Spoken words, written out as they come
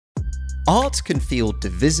Art can feel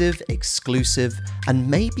divisive, exclusive, and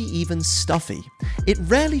maybe even stuffy. It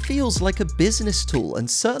rarely feels like a business tool and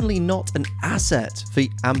certainly not an asset for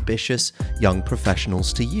ambitious young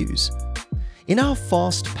professionals to use. In our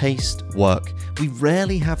fast-paced work, we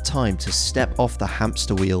rarely have time to step off the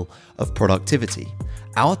hamster wheel of productivity.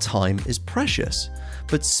 Our time is precious,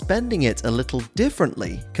 but spending it a little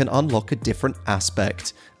differently can unlock a different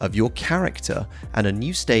aspect of your character and a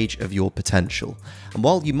new stage of your potential. And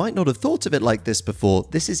while you might not have thought of it like this before,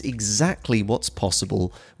 this is exactly what's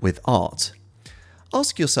possible with art.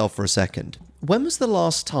 Ask yourself for a second, when was the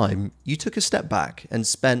last time you took a step back and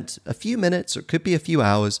spent a few minutes, or it could be a few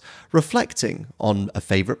hours, reflecting on a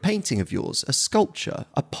favorite painting of yours, a sculpture,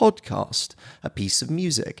 a podcast, a piece of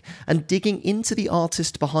music, and digging into the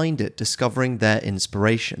artist behind it, discovering their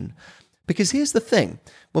inspiration? Because here's the thing,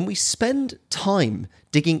 when we spend time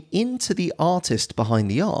digging into the artist behind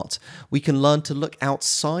the art, we can learn to look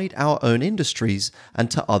outside our own industries and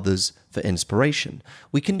to others for inspiration.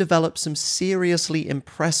 We can develop some seriously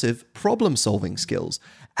impressive problem-solving skills,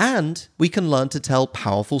 and we can learn to tell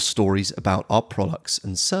powerful stories about our products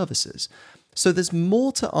and services. So there's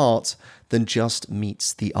more to art than just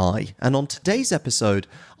meets the eye. And on today's episode,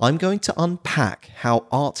 I'm going to unpack how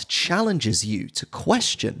art challenges you to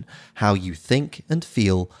question how you think and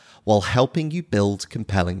feel while helping you build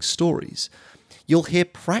compelling stories. You'll hear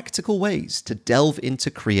practical ways to delve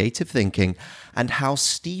into creative thinking and how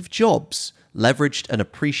Steve Jobs leveraged an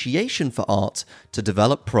appreciation for art to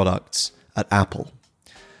develop products at Apple.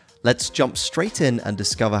 Let's jump straight in and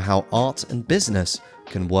discover how art and business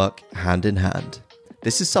can work hand in hand.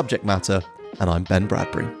 This is Subject Matter, and I'm Ben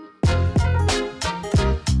Bradbury.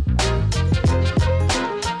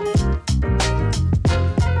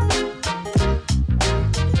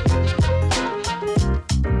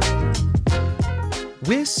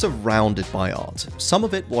 We're surrounded by art. Some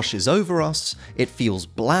of it washes over us, it feels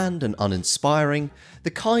bland and uninspiring,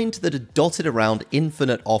 the kind that are dotted around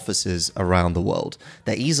infinite offices around the world.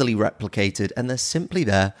 They're easily replicated and they're simply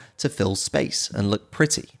there to fill space and look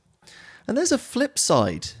pretty. And there's a flip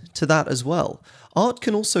side to that as well. Art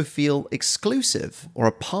can also feel exclusive or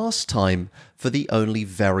a pastime for the only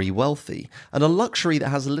very wealthy, and a luxury that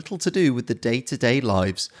has little to do with the day-to-day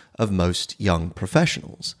lives of most young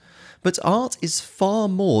professionals. But art is far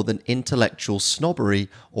more than intellectual snobbery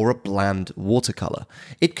or a bland watercolor.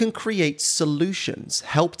 It can create solutions,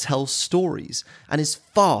 help tell stories, and is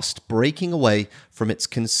fast breaking away from its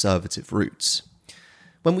conservative roots.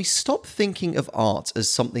 When we stop thinking of art as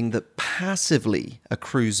something that passively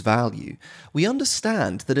accrues value, we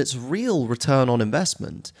understand that its real return on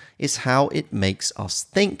investment is how it makes us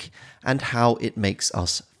think and how it makes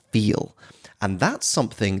us feel. And that's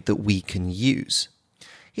something that we can use.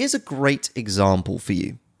 Here's a great example for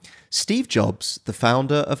you. Steve Jobs, the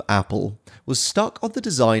founder of Apple, was stuck on the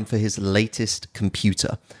design for his latest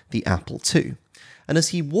computer, the Apple II. And as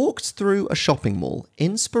he walked through a shopping mall,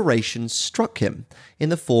 inspiration struck him in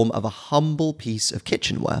the form of a humble piece of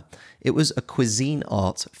kitchenware. It was a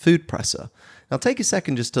Cuisinart food presser. Now take a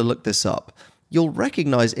second just to look this up. You'll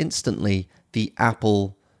recognize instantly the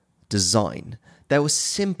Apple design. There were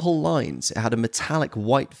simple lines, it had a metallic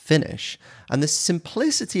white finish, and the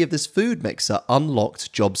simplicity of this food mixer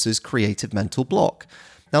unlocked Jobs' creative mental block.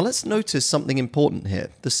 Now let's notice something important here.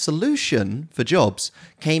 The solution for Jobs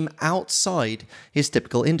came outside his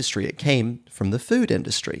typical industry. It came from the food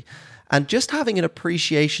industry. And just having an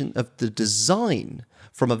appreciation of the design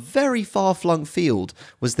from a very far-flung field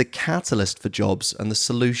was the catalyst for Jobs and the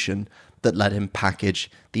solution that let him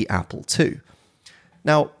package the Apple II.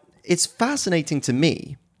 Now, it's fascinating to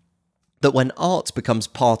me that when art becomes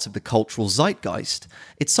part of the cultural zeitgeist,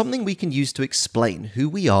 it's something we can use to explain who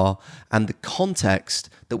we are and the context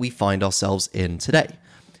that we find ourselves in today.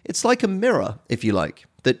 It's like a mirror, if you like,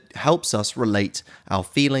 that helps us relate our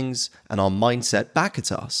feelings and our mindset back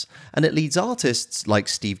at us. And it leads artists like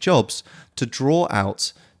Steve Jobs to draw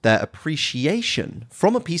out their appreciation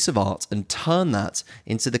from a piece of art and turn that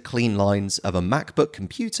into the clean lines of a MacBook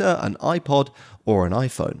computer, an iPod, or an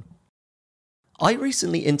iPhone. I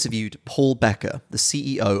recently interviewed Paul Becker, the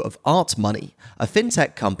CEO of Art Money, a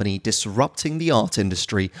fintech company disrupting the art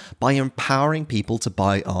industry by empowering people to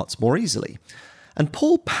buy art more easily. And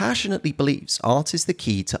Paul passionately believes art is the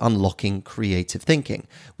key to unlocking creative thinking,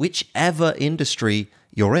 whichever industry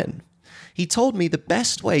you're in. He told me the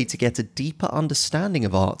best way to get a deeper understanding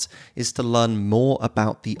of art is to learn more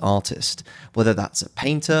about the artist, whether that's a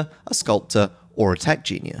painter, a sculptor, or a tech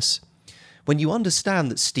genius. When you understand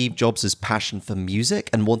that Steve Jobs' passion for music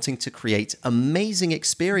and wanting to create amazing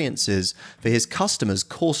experiences for his customers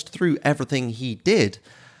coursed through everything he did,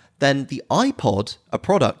 then the iPod, a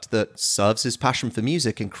product that serves his passion for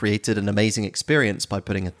music and created an amazing experience by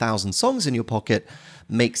putting 1,000 songs in your pocket,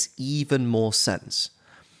 makes even more sense.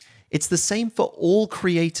 It's the same for all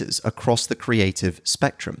creators across the creative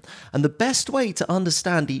spectrum, and the best way to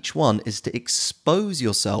understand each one is to expose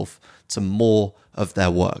yourself to more of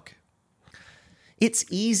their work. It's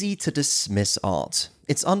easy to dismiss art.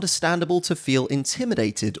 It's understandable to feel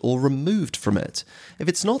intimidated or removed from it. If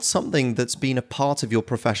it's not something that's been a part of your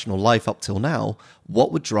professional life up till now,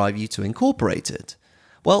 what would drive you to incorporate it?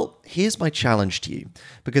 Well, here's my challenge to you,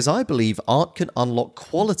 because I believe art can unlock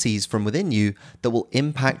qualities from within you that will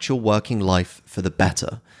impact your working life for the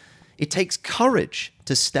better. It takes courage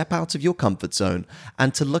to step out of your comfort zone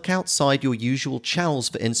and to look outside your usual channels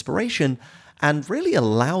for inspiration and really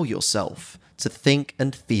allow yourself to think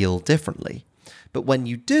and feel differently. But when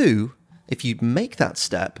you do, if you make that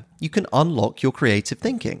step, you can unlock your creative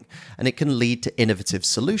thinking, and it can lead to innovative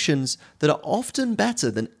solutions that are often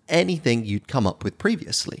better than anything you'd come up with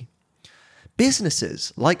previously.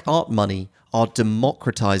 Businesses like Art Money are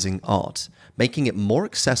democratizing art, making it more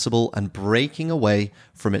accessible and breaking away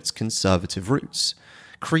from its conservative roots.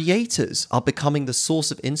 Creators are becoming the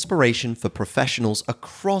source of inspiration for professionals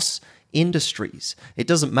across industries. It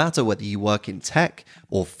doesn't matter whether you work in tech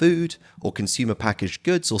or food or consumer packaged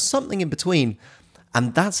goods or something in between.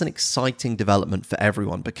 And that's an exciting development for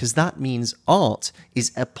everyone, because that means art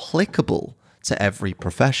is applicable to every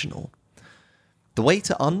professional. The way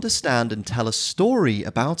to understand and tell a story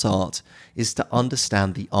about art is to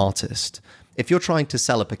understand the artist. If you're trying to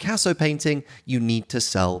sell a Picasso painting, you need to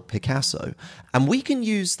sell Picasso. And we can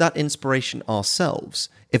use that inspiration ourselves.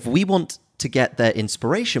 If we want to get their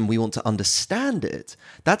inspiration, we want to understand it.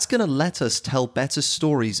 That's going to let us tell better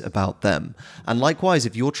stories about them. And likewise,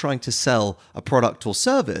 if you're trying to sell a product or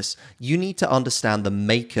service, you need to understand the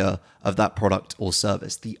maker of that product or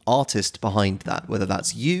service, the artist behind that, whether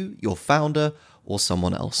that's you, your founder, or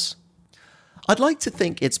someone else. I'd like to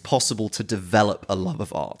think it's possible to develop a love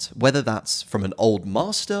of art, whether that's from an old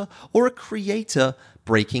master or a creator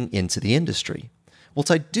breaking into the industry. What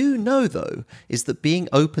I do know, though, is that being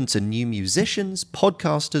open to new musicians,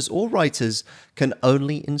 podcasters, or writers can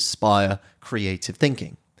only inspire creative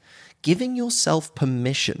thinking. Giving yourself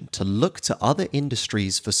permission to look to other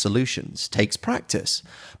industries for solutions takes practice,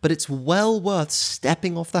 but it's well worth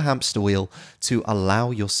stepping off the hamster wheel to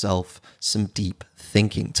allow yourself some deep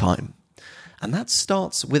thinking time. And that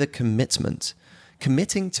starts with a commitment.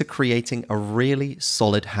 Committing to creating a really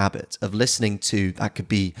solid habit of listening to, that could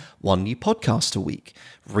be one new podcast a week,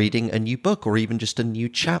 reading a new book, or even just a new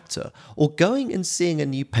chapter, or going and seeing a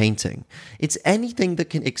new painting. It's anything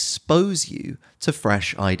that can expose you to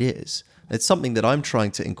fresh ideas. It's something that I'm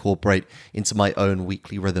trying to incorporate into my own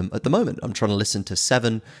weekly rhythm at the moment. I'm trying to listen to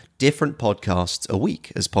 7 different podcasts a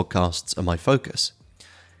week, as podcasts are my focus.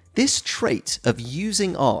 This trait of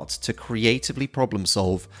using art to creatively problem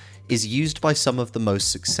solve is used by some of the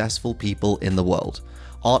most successful people in the world.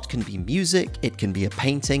 Art can be music, it can be a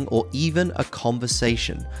painting, or even a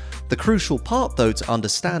conversation. The crucial part, though, to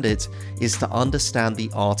understand it is to understand the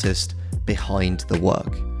artist behind the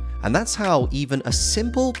work. And that's how even a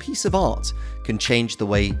simple piece of art can change the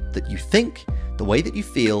way that you think, the way that you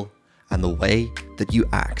feel, and the way that you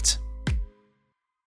act.